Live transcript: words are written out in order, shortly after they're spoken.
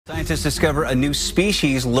Scientists discover a new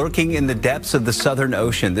species lurking in the depths of the Southern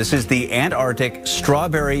Ocean. This is the Antarctic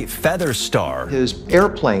strawberry feather star. His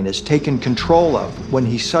airplane is taken control of when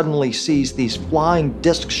he suddenly sees these flying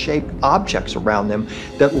disc-shaped objects around him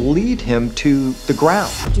that lead him to the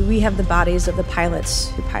ground. Do we have the bodies of the pilots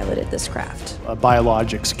who piloted this craft?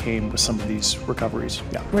 Biologics came with some of these recoveries.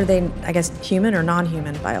 Yeah. Were they, I guess, human or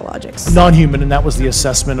non-human biologics? Non-human, and that was the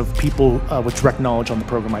assessment of people with direct knowledge on the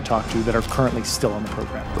program I talked to that are currently still on the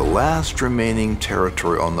program. The last remaining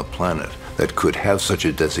territory on the planet that could have such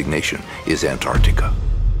a designation is Antarctica.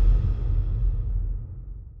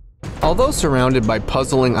 Although surrounded by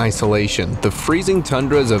puzzling isolation, the freezing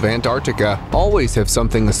tundras of Antarctica always have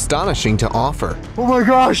something astonishing to offer. Oh my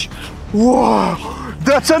gosh! Whoa!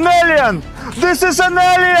 That's an alien! This is an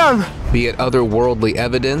alien! Be it otherworldly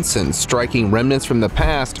evidence and striking remnants from the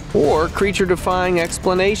past, or creature-defying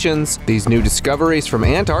explanations, these new discoveries from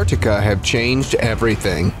Antarctica have changed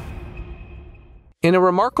everything. In a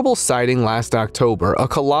remarkable sighting last October, a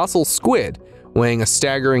colossal squid, weighing a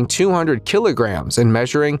staggering 200 kilograms and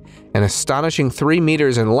measuring an astonishing 3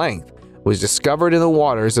 meters in length, was discovered in the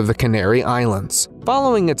waters of the Canary Islands.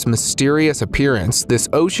 Following its mysterious appearance, this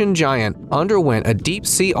ocean giant underwent a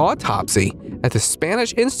deep-sea autopsy at the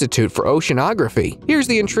Spanish Institute for Oceanography. Here's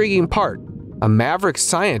the intriguing part. A maverick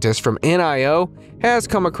scientist from NIO has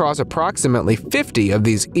come across approximately 50 of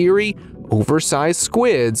these eerie, oversized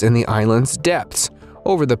squids in the island's depths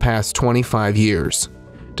over the past 25 years.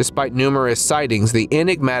 Despite numerous sightings, the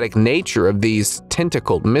enigmatic nature of these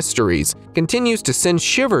tentacled mysteries continues to send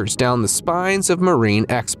shivers down the spines of marine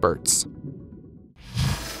experts.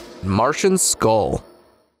 Martian skull.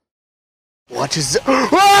 What is that?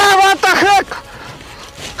 Ah, what the heck?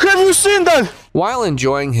 Have you seen that? While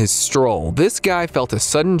enjoying his stroll, this guy felt a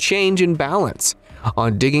sudden change in balance.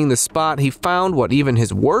 On digging the spot, he found what even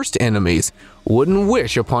his worst enemies wouldn't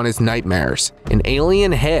wish upon his nightmares: an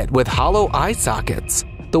alien head with hollow eye sockets.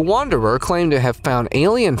 The wanderer claimed to have found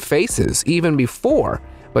alien faces even before,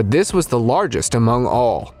 but this was the largest among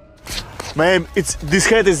all. Man, this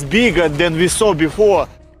head is bigger than we saw before.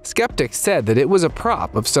 Skeptics said that it was a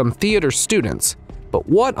prop of some theater students. But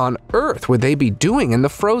what on earth would they be doing in the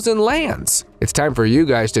frozen lands? It's time for you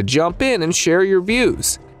guys to jump in and share your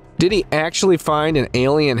views. Did he actually find an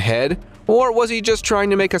alien head, or was he just trying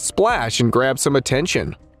to make a splash and grab some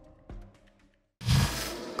attention?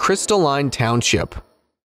 Crystalline Township.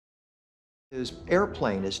 His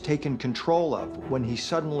airplane is taken control of when he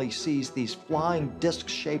suddenly sees these flying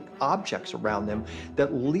disc-shaped objects around him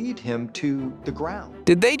that lead him to the ground.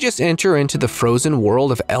 Did they just enter into the frozen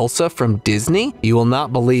world of Elsa from Disney? You will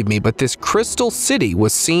not believe me, but this crystal city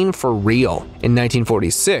was seen for real. In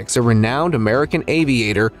 1946, a renowned American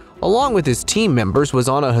aviator along with his team members was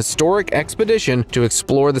on a historic expedition to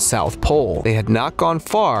explore the South Pole. They had not gone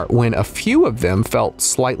far when a few of them felt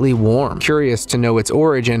slightly warm. Curious to know its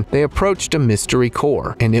origin, they approached a mystery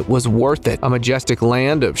core, and it was worth it. A majestic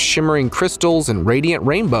land of shimmering crystals and radiant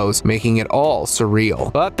rainbows, making it all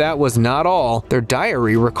surreal. But that was not all. Their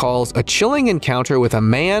diary recalls a chilling encounter with a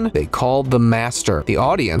man they called the Master. The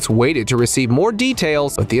audience waited to receive more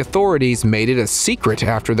details, but the authorities made it a secret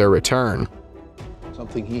after their return.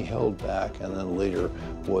 Something he held back and then later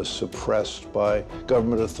was suppressed by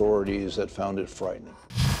government authorities that found it frightening.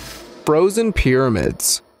 Frozen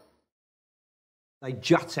pyramids. They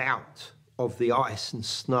jut out of the ice and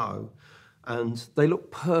snow, and they look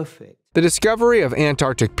perfect. The discovery of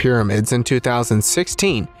Antarctic pyramids in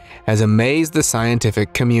 2016 has amazed the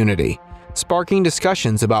scientific community, sparking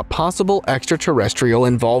discussions about possible extraterrestrial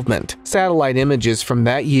involvement. Satellite images from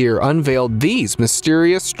that year unveiled these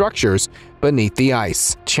mysterious structures beneath the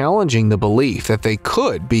ice, challenging the belief that they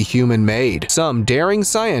could be human-made. Some daring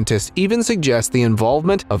scientists even suggest the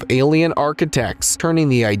involvement of alien architects, turning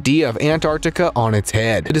the idea of Antarctica on its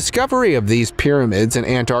head. The discovery of these pyramids in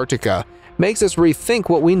Antarctica makes us rethink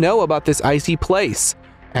what we know about this icy place,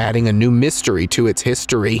 adding a new mystery to its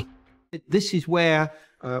history. This is where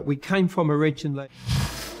we came from originally.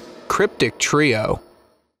 Cryptic trio.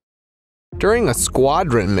 During a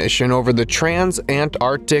squadron mission over the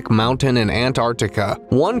trans-Antarctic mountain in Antarctica,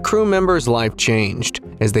 one crew member's life changed.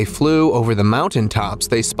 As they flew over the mountaintops,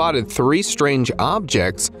 they spotted 3 strange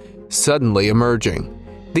objects suddenly emerging.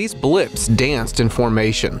 These blips danced in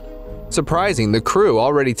formation, surprising the crew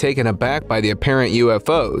already taken aback by the apparent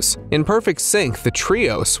UFOs. In perfect sync, the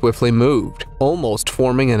trio swiftly moved, almost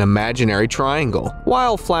forming an imaginary triangle,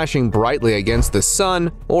 while flashing brightly against the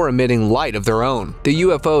sun or emitting light of their own. The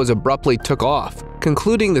UFOs abruptly took off,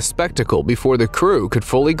 concluding the spectacle before the crew could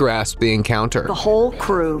fully grasp the encounter. The whole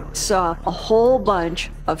crew saw a whole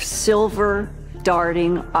bunch of silver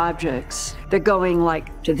darting objects. They're going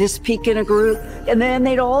like to this peak in a group, and then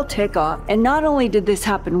they'd all take off. And not only did this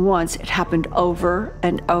happen once, it happened over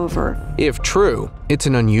and over. If true, it's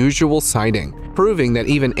an unusual sighting, proving that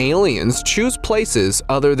even aliens choose places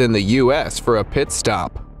other than the US for a pit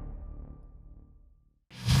stop.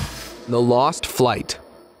 The Lost Flight.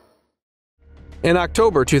 In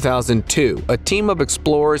October 2002, a team of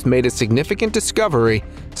explorers made a significant discovery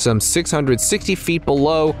some 660 feet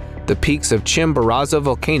below the peaks of Chimborazo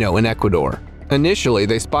volcano in Ecuador. Initially,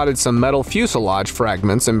 they spotted some metal fuselage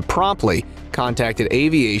fragments and promptly contacted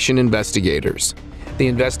aviation investigators. The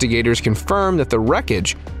investigators confirmed that the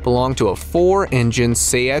wreckage belonged to a 4-engine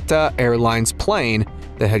Saeta Airlines plane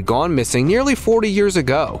that had gone missing nearly 40 years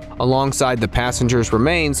ago. Alongside the passengers'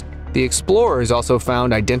 remains, the explorers also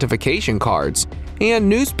found identification cards and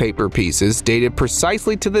newspaper pieces dated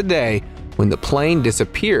precisely to the day when the plane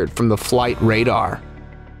disappeared from the flight radar.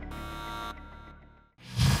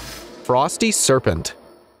 Frosty Serpent.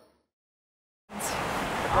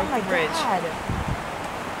 Oh my God.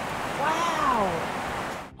 Wow.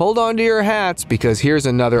 Hold on to your hats because here's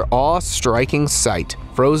another awe-striking sight,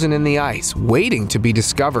 frozen in the ice, waiting to be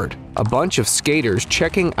discovered. A bunch of skaters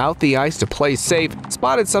checking out the ice to play safe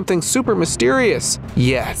spotted something super mysterious.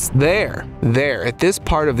 Yes, there, at this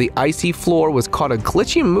part of the icy floor was caught a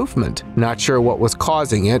glitchy movement. Not sure what was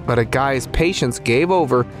causing it, but a guy's patience gave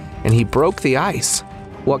over and he broke the ice.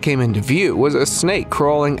 What came into view was a snake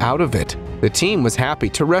crawling out of it. The team was happy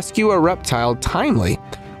to rescue a reptile timely,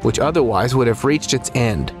 which otherwise would have reached its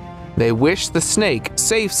end. They wished the snake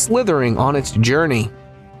safe slithering on its journey.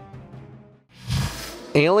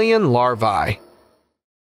 Alien larvae.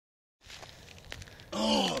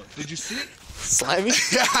 Oh, did you see it? Slimy?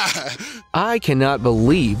 Yeah! I cannot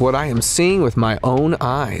believe what I am seeing with my own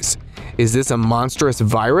eyes. Is this a monstrous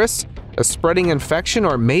virus? A spreading infection,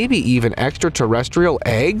 or maybe even extraterrestrial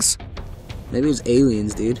eggs? Maybe it's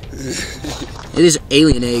aliens, dude. It is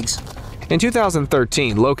alien eggs. In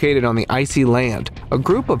 2013, located on the icy land, a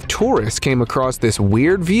group of tourists came across this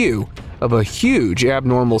weird view of a huge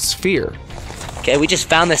abnormal sphere. Okay, we just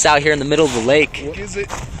found this out here in the middle of the lake. What is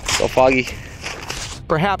it? So foggy.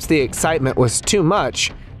 Perhaps the excitement was too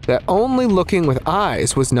much that only looking with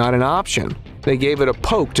eyes was not an option. They gave it a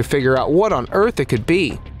poke to figure out what on earth it could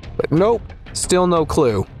be. But nope, still no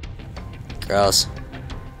clue. Gross.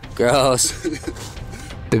 Gross.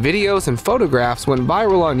 The videos and photographs went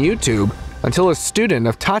viral on YouTube until a student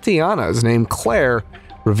of Tatiana's named Claire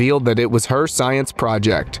revealed that it was her science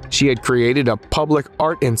project. She had created a public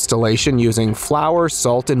art installation using flour,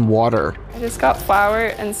 salt, and water. I just got flour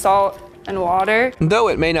and salt and water. Though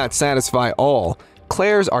it may not satisfy all,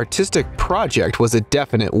 Claire's artistic project was a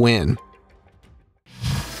definite win.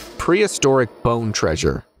 Prehistoric bone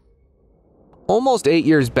treasure. Almost 8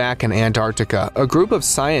 years back in Antarctica, a group of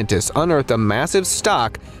scientists unearthed a massive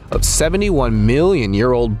stock of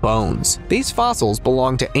 71-million-year-old bones. These fossils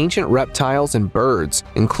belong to ancient reptiles and birds,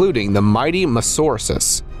 including the mighty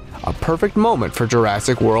Massaurus. A perfect moment for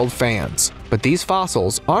Jurassic World fans. But these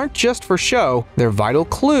fossils aren't just for show, they're vital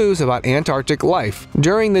clues about Antarctic life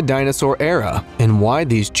during the dinosaur era and why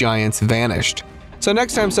these giants vanished. So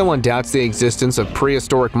next time someone doubts the existence of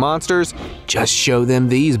prehistoric monsters, just show them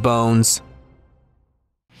these bones.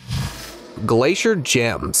 Glacier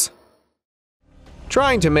gems.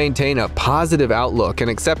 Trying to maintain a positive outlook and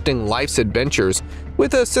accepting life's adventures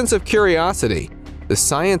with a sense of curiosity, the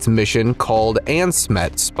science mission called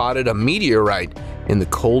ANSMET spotted a meteorite in the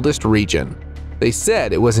coldest region. They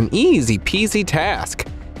said it was an easy-peasy task,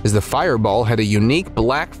 as the fireball had a unique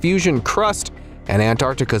black fusion crust and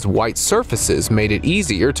Antarctica's white surfaces made it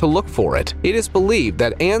easier to look for it. It is believed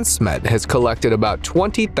that ANSMET has collected about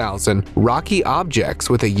 20,000 rocky objects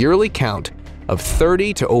with a yearly count of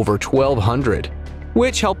 30 to over 1,200,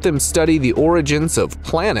 which helped them study the origins of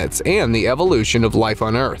planets and the evolution of life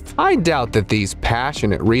on Earth. I doubt that these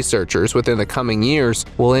passionate researchers within the coming years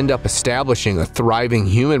will end up establishing a thriving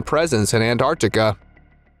human presence in Antarctica.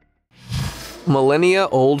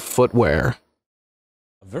 Millennia-old footwear.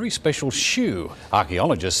 A very special shoe.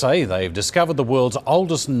 Archaeologists say they've discovered the world's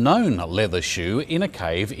oldest known leather shoe in a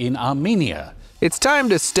cave in Armenia. It's time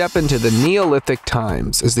to step into the Neolithic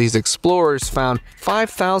times as these explorers found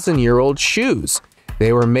 5,000-year-old shoes.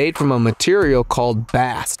 They were made from a material called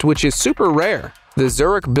bast, which is super rare. The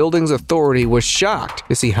Zurich Buildings Authority was shocked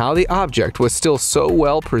to see how the object was still so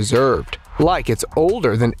well preserved. Like it's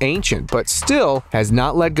older than ancient, but still has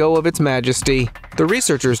not let go of its majesty. The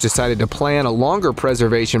researchers decided to plan a longer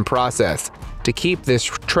preservation process to keep this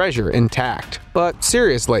treasure intact. But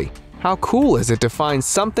seriously, how cool is it to find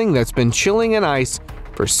something that's been chilling in ice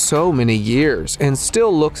for for so many years and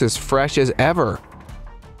still looks as fresh as ever.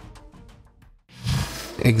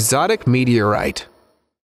 Exotic meteorite.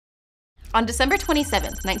 On December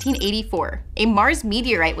 27, 1984, a Mars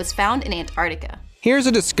meteorite was found in Antarctica. Here's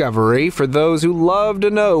a discovery for those who love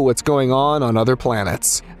to know what's going on other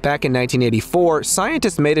planets. Back in 1984,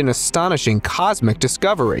 scientists made an astonishing cosmic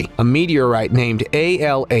discovery, a meteorite named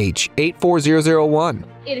ALH 84001.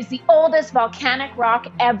 It is the oldest volcanic rock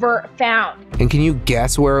ever found. And can you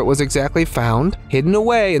guess where it was exactly found? Hidden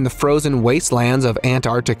away in the frozen wastelands of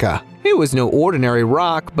Antarctica. It was no ordinary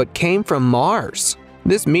rock, but came from Mars.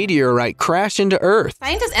 This meteorite crashed into Earth.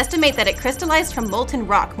 Scientists estimate that it crystallized from molten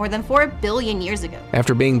rock more than 4 billion years ago.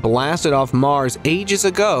 After being blasted off Mars ages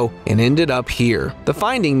ago and ended up here. The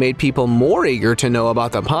finding made people more eager to know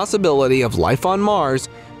about the possibility of life on Mars,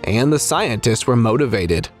 and the scientists were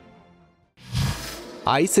motivated.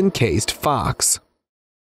 Ice-encased fox.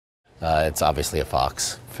 It's obviously a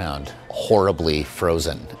fox, found horribly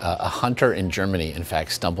frozen. A hunter in Germany, in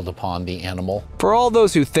fact, stumbled upon the animal. For all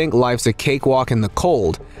those who think life's a cakewalk in the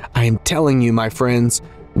cold, I am telling you, my friends,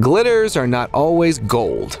 glitters are not always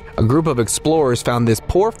gold. A group of explorers found this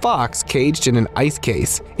poor fox caged in an ice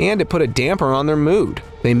case, and it put a damper on their mood.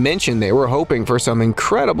 They mentioned they were hoping for some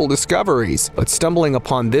incredible discoveries, but stumbling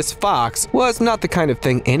upon this fox was not the kind of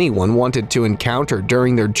thing anyone wanted to encounter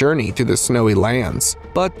during their journey through the snowy lands.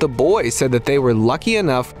 But the boys said that they were lucky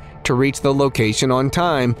enough to reach the location on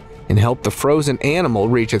time and help the frozen animal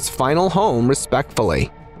reach its final home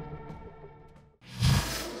respectfully.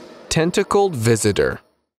 Tentacled visitor.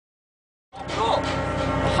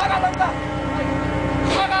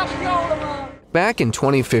 Back in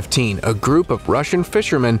 2015, a group of Russian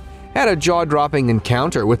fishermen had a jaw-dropping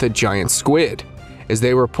encounter with a giant squid. As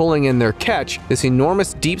they were pulling in their catch, this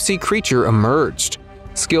enormous deep-sea creature emerged,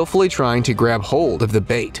 skillfully trying to grab hold of the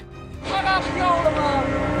bait.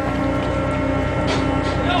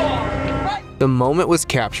 The moment was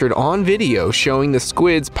captured on video showing the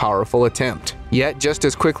squid's powerful attempt. Yet just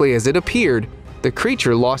as quickly as it appeared, the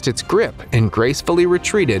creature lost its grip and gracefully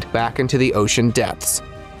retreated back into the ocean depths.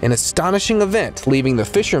 An astonishing event leaving the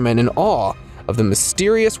fishermen in awe of the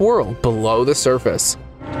mysterious world below the surface.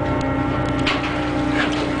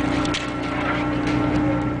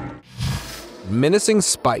 Menacing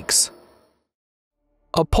spikes.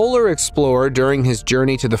 A polar explorer during his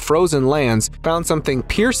journey to the frozen lands found something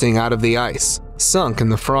piercing out of the ice. Sunk in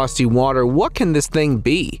the frosty water, what can this thing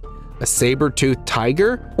be? A saber-toothed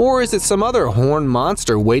tiger? Or is it some other horned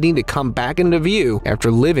monster waiting to come back into view after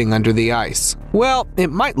living under the ice? Well, it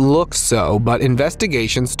might look so, but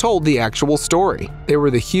investigations told the actual story. They were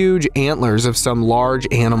the huge antlers of some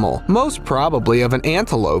large animal, most probably of an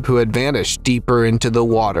antelope who had vanished deeper into the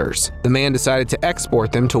waters. The man decided to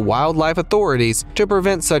export them to wildlife authorities to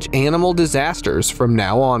prevent such animal disasters from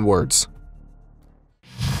now onwards.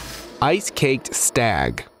 Ice-caked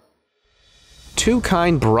stag. Two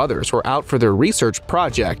kind brothers were out for their research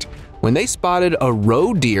project when they spotted a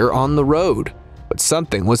roe deer on the road. But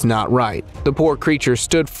something was not right. The poor creature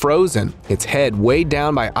stood frozen, its head weighed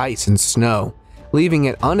down by ice and snow, leaving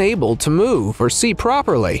it unable to move or see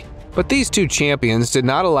properly. But these two champions did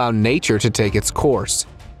not allow nature to take its course.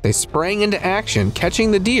 They sprang into action,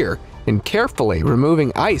 catching the deer and carefully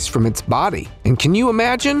removing ice from its body. And can you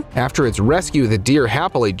imagine? After its rescue, the deer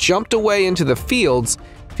happily jumped away into the fields,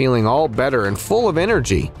 feeling all better and full of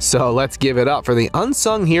energy. So let's give it up for the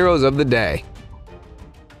unsung heroes of the day.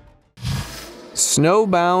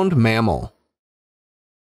 Snowbound mammal.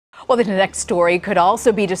 Well, the next story could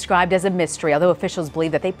also be described as a mystery, although officials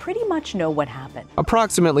believe that they pretty much know what happened.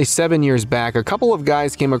 Approximately 7 years back, a couple of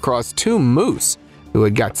guys came across two moose who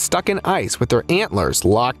had got stuck in ice with their antlers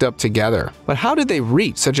locked up together. But how did they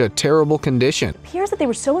reach such a terrible condition? It appears that they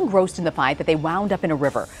were so engrossed in the fight that they wound up in a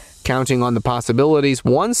river. Counting on the possibilities,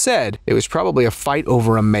 one said it was probably a fight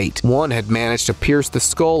over a mate. One had managed to pierce the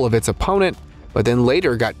skull of its opponent, but then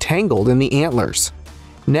later got tangled in the antlers.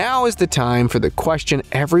 Now is the time for the question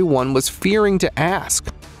everyone was fearing to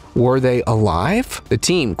ask. Were they alive? The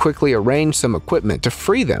team quickly arranged some equipment to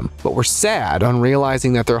free them, but were sad on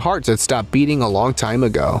realizing that their hearts had stopped beating a long time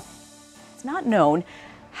ago. It's not known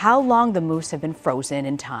how long the moose have been frozen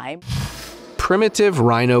in time. Primitive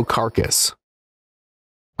rhino carcass.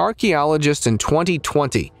 Archaeologists in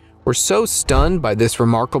 2020 were so stunned by this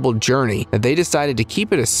remarkable journey that they decided to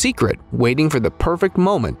keep it a secret, waiting for the perfect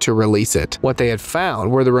moment to release it. What they had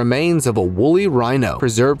found were the remains of a woolly rhino,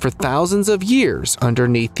 preserved for thousands of years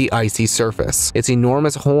underneath the icy surface. Its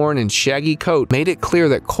enormous horn and shaggy coat made it clear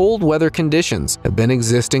that cold weather conditions have been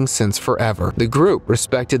existing since forever. The group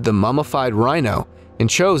respected the mummified rhino and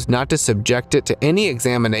chose not to subject it to any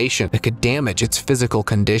examination that could damage its physical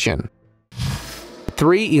condition.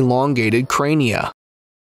 3 elongated crania.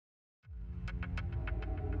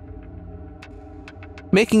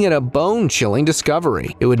 Making it a bone-chilling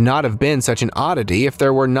discovery. It would not have been such an oddity if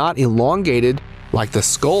there were not elongated like the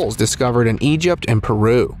skulls discovered in Egypt and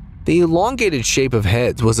Peru. The elongated shape of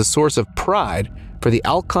heads was a source of pride for the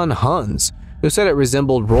Alkan Huns, who said it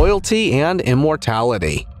resembled royalty and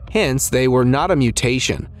immortality. Hence, they were not a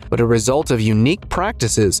mutation, but a result of unique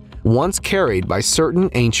practices once carried by certain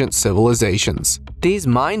ancient civilizations. These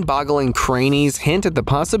mind-boggling cranies hint at the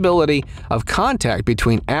possibility of contact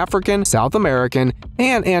between African, South American,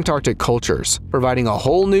 and Antarctic cultures, providing a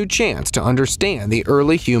whole new chance to understand the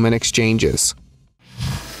early human exchanges.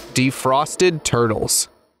 Defrosted turtles.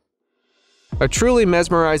 A truly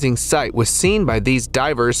mesmerizing sight was seen by these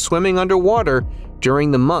divers swimming underwater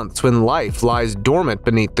during the months when life lies dormant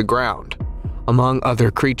beneath the ground. Among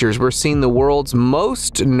other creatures were seen the world's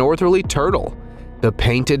most northerly turtle, the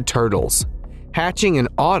painted turtles. Hatching in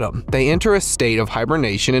autumn, they enter a state of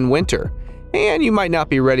hibernation in winter, and you might not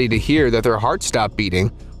be ready to hear that their hearts stop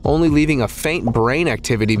beating, only leaving a faint brain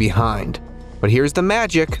activity behind. But here's the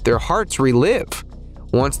magic: their hearts relive.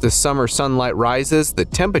 Once the summer sunlight rises, the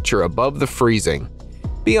temperature above the freezing.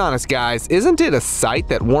 Be honest, guys, isn't it a sight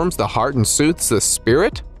that warms the heart and soothes the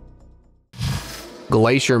spirit?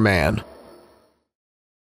 Glacier Man.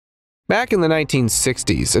 Back in the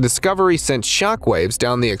 1960s, a discovery sent shockwaves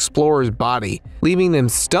down the explorer's body, leaving them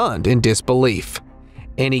stunned in disbelief.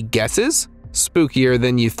 Any guesses? Spookier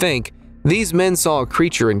than you think, these men saw a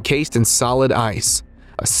creature encased in solid ice.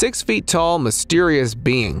 A 6 feet tall, mysterious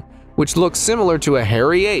being, which looked similar to a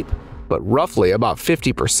hairy ape, but roughly about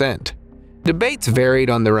 50%. Debates varied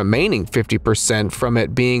on the remaining 50%, from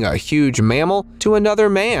it being a huge mammal to another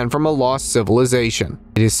man from a lost civilization.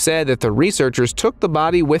 It is said that the researchers took the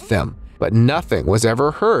body with them, but nothing was ever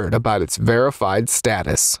heard about its verified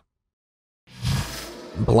status.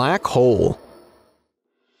 Black hole.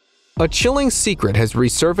 A chilling secret has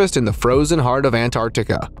resurfaced in the frozen heart of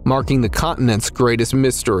Antarctica, marking the continent's greatest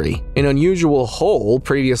mystery. An unusual hole,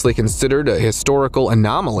 previously considered a historical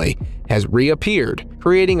anomaly, has reappeared,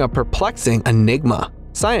 creating a perplexing enigma.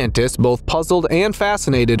 Scientists, both puzzled and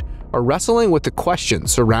fascinated, are wrestling with the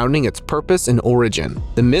questions surrounding its purpose and origin.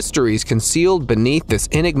 The mysteries concealed beneath this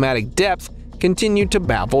enigmatic depth continue to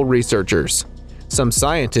baffle researchers. Some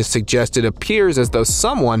scientists suggest it appears as though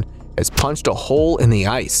someone has punched a hole in the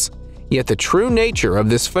ice. Yet the true nature of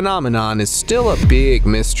this phenomenon is still a big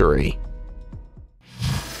mystery.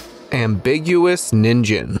 Ambiguous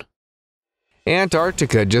Ninjin.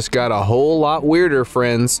 Antarctica just got a whole lot weirder,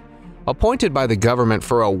 friends. Appointed by the government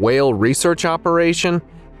for a whale research operation,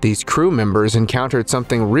 these crew members encountered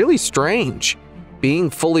something really strange. Being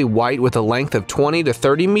fully white with a length of 20 to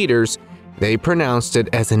 30 meters, they pronounced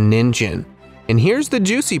it as a ninjin. And here's the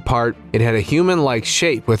juicy part: it had a human-like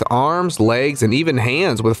shape with arms, legs, and even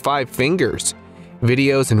hands with 5 fingers.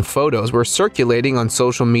 Videos and photos were circulating on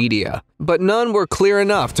social media, but none were clear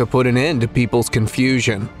enough to put an end to people's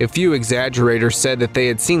confusion. A few exaggerators said that they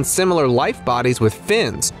had seen similar life bodies with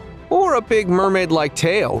fins, or a big mermaid-like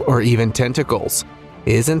tail, or even tentacles.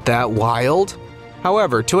 Isn't that wild?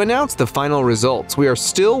 However, to announce the final results, we are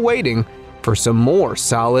still waiting for some more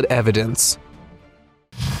solid evidence.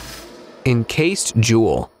 Encased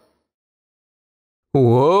jewel.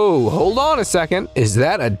 Whoa, hold on a second. Is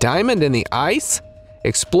that a diamond in the ice?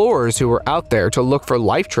 Explorers who were out there to look for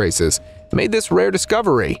life traces made this rare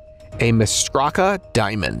discovery, a Mistraka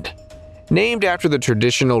diamond. Named after the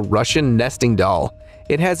traditional Russian nesting doll,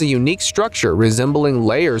 it has a unique structure resembling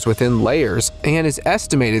layers within layers and is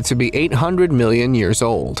estimated to be 800 million years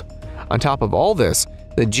old. On top of all this,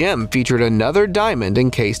 the gem featured another diamond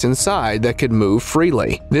encased inside that could move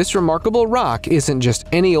freely. This remarkable rock isn't just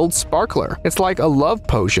any old sparkler. It's like a love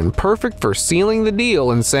potion, perfect for sealing the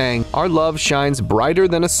deal and saying, our love shines brighter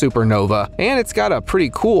than a supernova. And it's got a pretty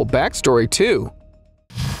cool backstory too.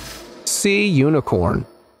 Sea unicorn.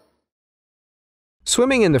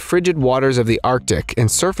 Swimming in the frigid waters of the Arctic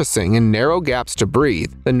and surfacing in narrow gaps to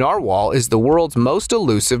breathe, the narwhal is the world's most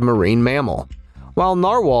elusive marine mammal. While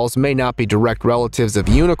narwhals may not be direct relatives of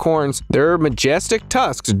unicorns, their majestic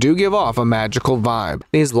tusks do give off a magical vibe.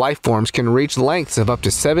 These life forms can reach lengths of up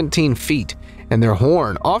to 17 feet, and their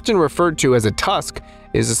horn, often referred to as a tusk,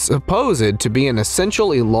 is supposed to be an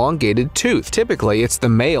essential elongated tooth. Typically, it's the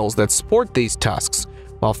males that sport these tusks,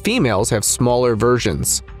 while females have smaller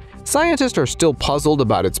versions. Scientists are still puzzled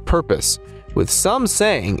about its purpose, with some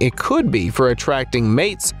saying it could be for attracting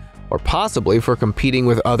mates or possibly for competing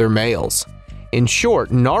with other males. In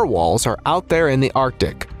short, narwhals are out there in the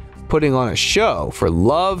Arctic, putting on a show for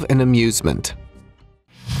love and amusement.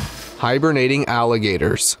 Hibernating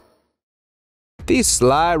alligators. These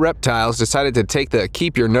sly reptiles decided to take the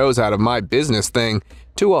keep your nose out of my business thing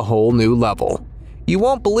to a whole new level. You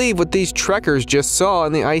won't believe what these trekkers just saw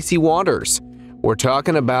in the icy waters. We're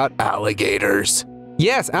talking about alligators.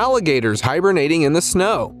 Yes, alligators hibernating in the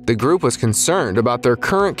snow. The group was concerned about their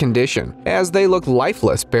current condition, as they look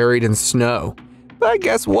lifeless buried in snow. But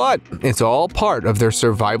guess what? It's all part of their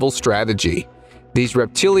survival strategy. These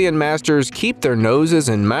reptilian masters keep their noses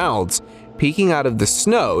and mouths peeking out of the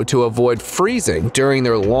snow to avoid freezing during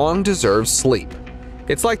their long-deserved sleep.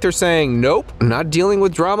 It's like they're saying, nope, not dealing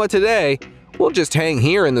with drama today. We'll just hang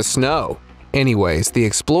here in the snow. Anyways, the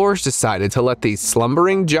explorers decided to let these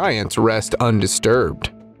slumbering giants rest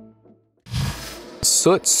undisturbed.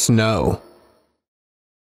 Soot snow.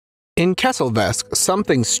 In Kesselvesk,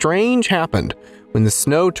 something strange happened when the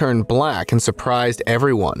snow turned black and surprised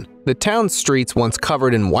everyone. The town's streets, once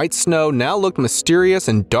covered in white snow, now looked mysterious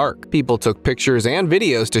and dark. People took pictures and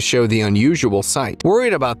videos to show the unusual sight.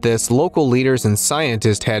 Worried about this, local leaders and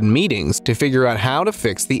scientists had meetings to figure out how to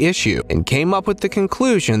fix the issue and came up with the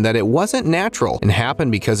conclusion that it wasn't natural and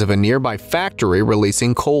happened because of a nearby factory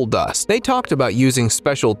releasing coal dust. They talked about using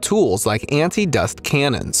special tools like anti-dust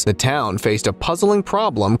cannons. The town faced a puzzling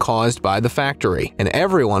problem caused by the factory, and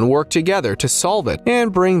everyone worked together to solve it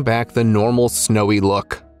and bring back the normal snowy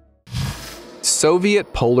look.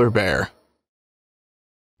 Soviet polar bear.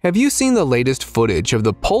 Have you seen the latest footage of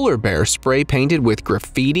the polar bear spray painted with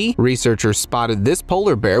graffiti? Researchers spotted this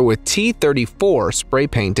polar bear with T-34 spray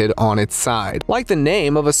painted on its side, like the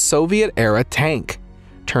name of a Soviet-era tank.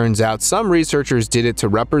 Turns out some researchers did it to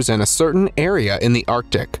represent a certain area in the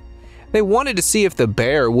Arctic. They wanted to see if the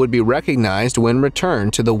bear would be recognized when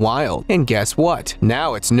returned to the wild. And guess what?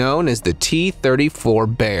 Now it's known as the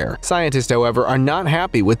T-34 bear. Scientists, however, are not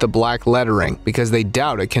happy with the black lettering because they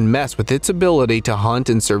doubt it can mess with its ability to hunt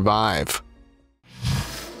and survive.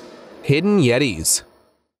 Hidden Yetis.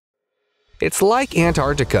 It's like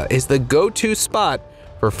Antarctica is the go-to spot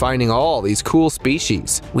for finding all these cool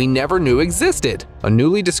species we never knew existed. A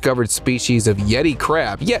newly discovered species of Yeti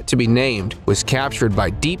crab, yet to be named, was captured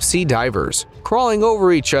by deep-sea divers, crawling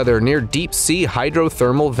over each other near deep-sea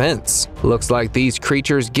hydrothermal vents. Looks like these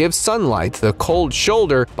creatures give sunlight the cold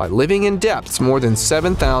shoulder by living in depths more than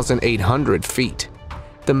 7,800 feet.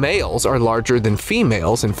 The males are larger than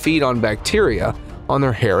females and feed on bacteria on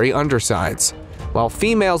their hairy undersides, while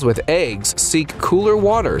females with eggs seek cooler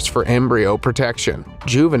waters for embryo protection.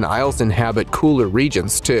 Juveniles inhabit cooler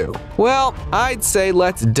regions too. Well, I'd say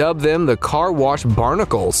let's dub them the car wash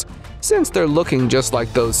barnacles, since they're looking just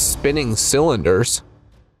like those spinning cylinders.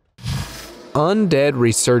 Undead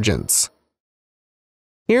resurgence.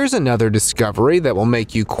 Here's another discovery that will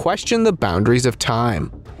make you question the boundaries of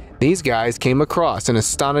time. These guys came across an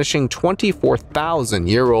astonishing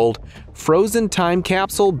 24,000-year-old frozen time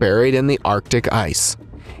capsule buried in the Arctic ice.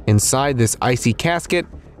 Inside this icy casket,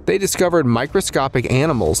 they discovered microscopic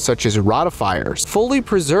animals such as rotifiers, fully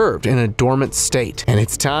preserved in a dormant state. And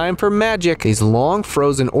it's time for magic. These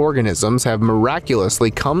long-frozen organisms have miraculously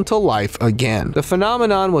come to life again. The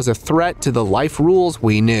phenomenon was a threat to the life rules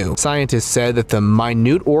we knew. Scientists said that the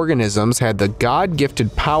minute organisms had the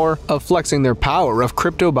God-gifted power of flexing their power of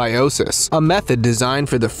cryptobiosis, a method designed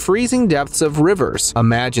for the freezing depths of rivers.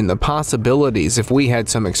 Imagine the possibilities if we had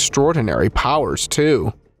some extraordinary powers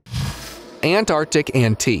too. Antarctic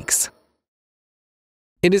antiques.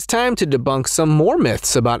 It is time to debunk some more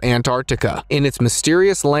myths about Antarctica. In its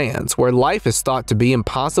mysterious lands, where life is thought to be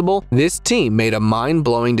impossible, this team made a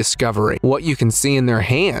mind-blowing discovery. What you can see in their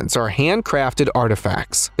hands are handcrafted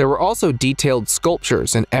artifacts. There were also detailed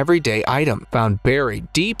sculptures and everyday items found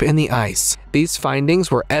buried deep in the ice. These findings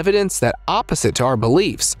were evidence that, opposite to our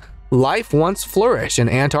beliefs, life once flourished in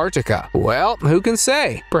Antarctica. Well, who can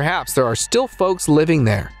say? Perhaps there are still folks living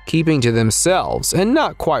there, keeping to themselves and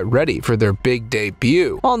not quite ready for their big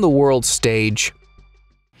debut on the world stage.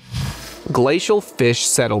 Glacial fish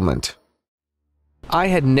settlement. I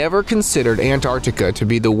had never considered Antarctica to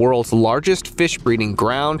be the world's largest fish breeding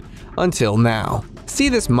ground until now. See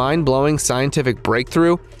this mind-blowing scientific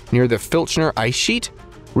breakthrough near the Filchner ice sheet?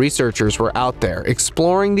 Researchers were out there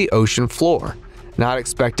exploring the ocean floor, not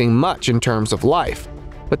expecting much in terms of life.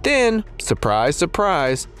 But then, surprise,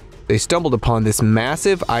 surprise, they stumbled upon this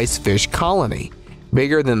massive ice fish colony,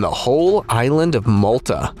 bigger than the whole island of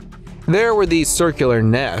Malta. There were these circular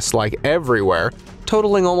nests like everywhere,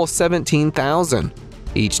 totaling almost 17,000.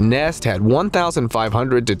 Each nest had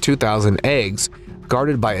 1,500 to 2,000 eggs,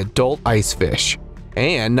 guarded by adult ice fish.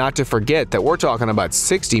 And not to forget that we're talking about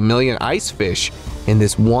 60 million ice fish in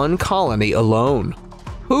this one colony alone.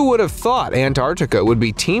 Who would have thought Antarctica would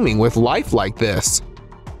be teeming with life like this?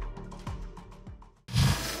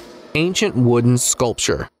 Ancient wooden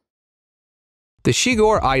sculpture. The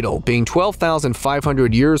Shigor idol, being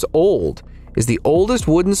 12,500 years old, is the oldest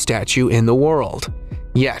wooden statue in the world.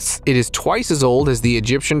 Yes, it is twice as old as the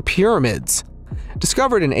Egyptian pyramids.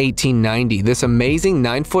 Discovered in 1890, this amazing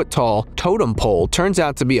 9-foot-tall totem pole turns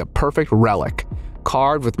out to be a perfect relic,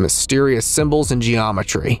 carved with mysterious symbols and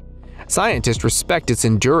geometry. Scientists respect its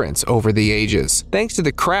endurance over the ages, thanks to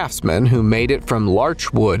the craftsmen who made it from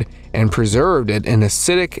larch wood and preserved it in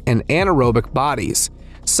acidic and anaerobic bodies.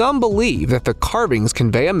 Some believe that the carvings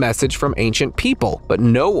convey a message from ancient people, but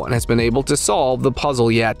no one has been able to solve the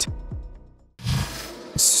puzzle yet.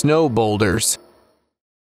 Snow boulders.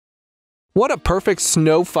 What a perfect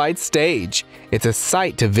snow fight stage! It's a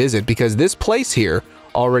sight to visit because this place here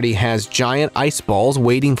already has giant ice balls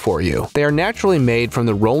waiting for you. They are naturally made from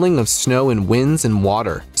the rolling of snow in winds and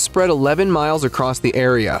water, spread 11 miles across the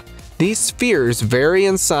area. These spheres vary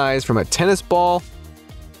in size from a tennis ball.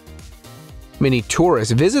 Many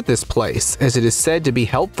tourists visit this place as it is said to be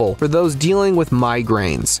helpful for those dealing with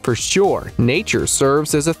migraines. For sure, nature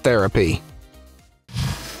serves as a therapy.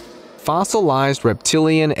 Fossilized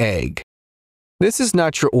reptilian egg. This is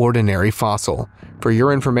not your ordinary fossil. For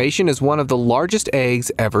your information, is one of the largest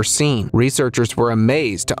eggs ever seen. Researchers were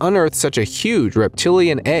amazed to unearth such a huge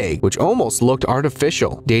reptilian egg, which almost looked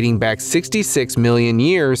artificial. Dating back 66 million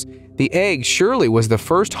years, the egg surely was the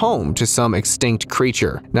first home to some extinct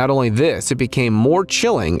creature. Not only this, it became more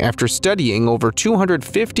chilling after studying over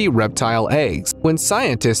 250 reptile eggs. When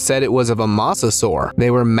scientists said it was of a mosasaur, they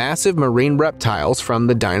were massive marine reptiles from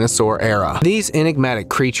the dinosaur era. These enigmatic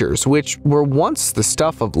creatures, which were once the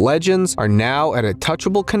stuff of legends, are now at a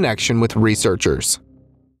touchable connection with researchers.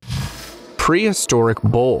 Prehistoric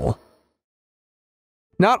bowl.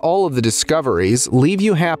 Not all of the discoveries leave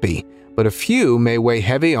you happy, but a few may weigh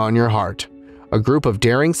heavy on your heart. A group of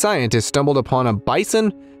daring scientists stumbled upon a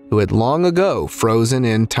bison who had long ago frozen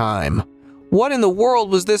in time. What in the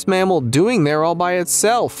world was this mammal doing there all by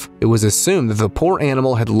itself? It was assumed that the poor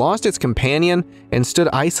animal had lost its companion and stood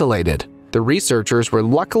isolated. The researchers were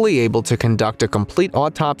luckily able to conduct a complete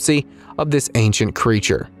autopsy of this ancient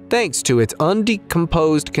creature, thanks to its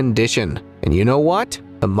undecomposed condition. And you know what?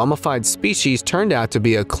 The mummified species turned out to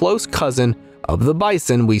be a close cousin of the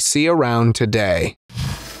bison we see around today.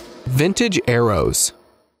 Vintage arrows.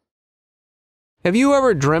 Have you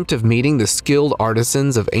ever dreamt of meeting the skilled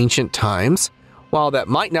artisans of ancient times? While that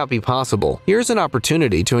might not be possible, here's an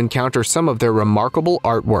opportunity to encounter some of their remarkable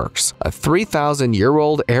artworks. A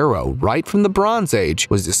 3,000-year-old arrow right from the Bronze Age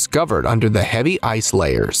was discovered under the heavy ice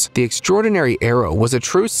layers. The extraordinary arrow was a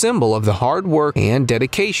true symbol of the hard work and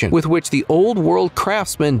dedication with which the old-world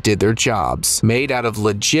craftsmen did their jobs. Made out of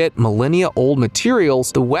legit millennia-old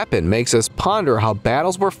materials, the weapon makes us ponder how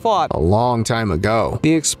battles were fought a long time ago.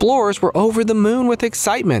 The explorers were over the moon with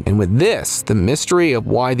excitement, and with this, the mystery of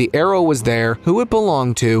why the arrow was there, who it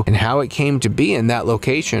belonged to, and how it came to be in that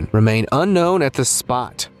location remain unknown at the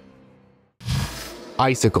spot.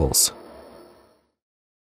 Icicles.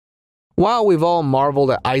 While we've all marveled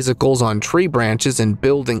at icicles on tree branches and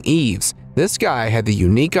building eaves, this guy had the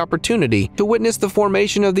unique opportunity to witness the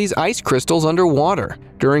formation of these ice crystals underwater.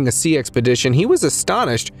 During a sea expedition, he was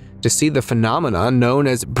astonished to see the phenomenon known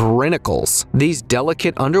as brinicles. These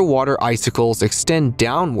delicate underwater icicles extend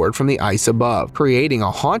downward from the ice above, creating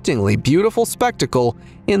a hauntingly beautiful spectacle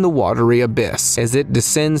in the watery abyss. As it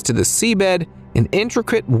descends to the seabed, an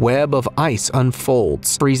intricate web of ice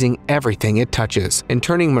unfolds, freezing everything it touches and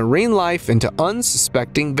turning marine life into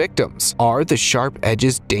unsuspecting victims. Are the sharp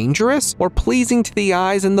edges dangerous or pleasing to the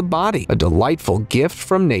eyes and the body? A delightful gift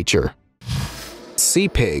from nature. Sea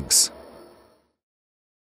pigs.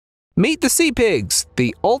 Meet the sea pigs,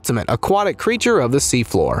 the ultimate aquatic creature of the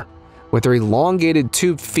seafloor. With their elongated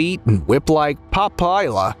tube feet and whip-like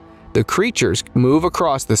papilla, the creatures move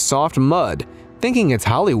across the soft mud, thinking it's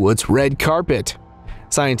Hollywood's red carpet.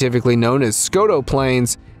 Scientifically known as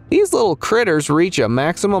scotoplanes, these little critters reach a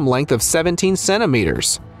maximum length of 17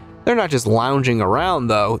 centimeters. They're not just lounging around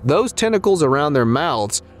though, those tentacles around their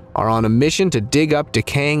mouths are on a mission to dig up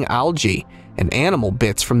decaying algae and animal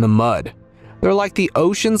bits from the mud. They're like the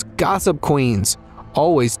ocean's gossip queens,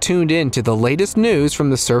 always tuned in to the latest news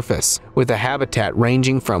from the surface. With a habitat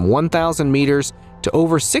ranging from 1,000 meters to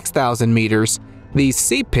over 6,000 meters, these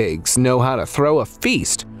sea pigs know how to throw a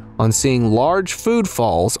feast on seeing large food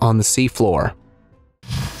falls on the seafloor.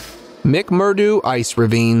 McMurdo ice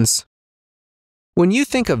ravines. When you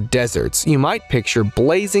think of deserts, you might picture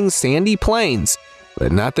blazing sandy plains,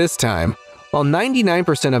 but not this time. While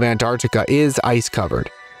 99% of Antarctica is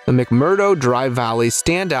ice-covered, The McMurdo Dry Valleys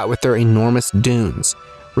stand out with their enormous dunes,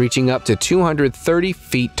 reaching up to 230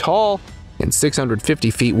 feet tall and 650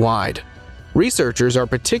 feet wide. Researchers are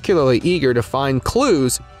particularly eager to find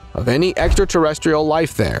clues of any extraterrestrial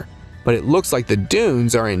life there, but it looks like the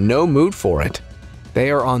dunes are in no mood for it. They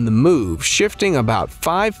are on the move, shifting about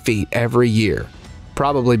 5 feet every year,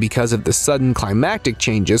 probably because of the sudden climatic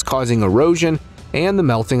changes causing erosion and the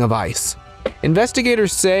melting of ice.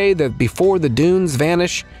 Investigators say that before the dunes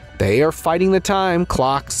vanish, they are fighting the time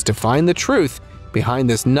clocks to find the truth behind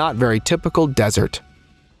this not very typical desert.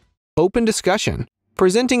 Open discussion.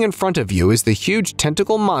 Presenting in front of you is the huge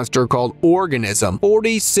tentacle monster called Organism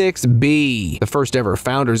 46b. The first ever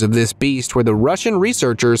founders of this beast were the Russian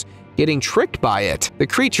researchers getting tricked by it. The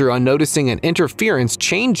creature, on noticing an interference,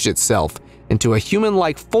 changed itself into a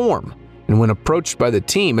human-like form, and when approached by the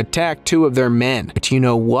team, attacked 2 of their men. But you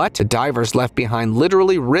know what? The divers left behind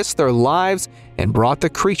literally risked their lives and brought the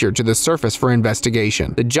creature to the surface for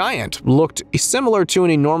investigation. The giant looked similar to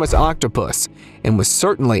an enormous octopus and was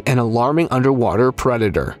certainly an alarming underwater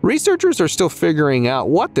predator. Researchers are still figuring out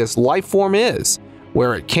what this life form is,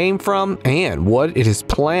 where it came from, and what it is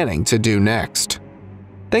planning to do next.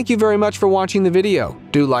 Thank you very much for watching the video.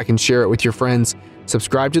 Do like and share it with your friends.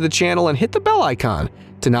 Subscribe to the channel and hit the bell icon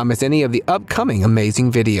to not miss any of the upcoming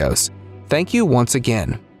amazing videos. Thank you once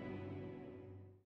again.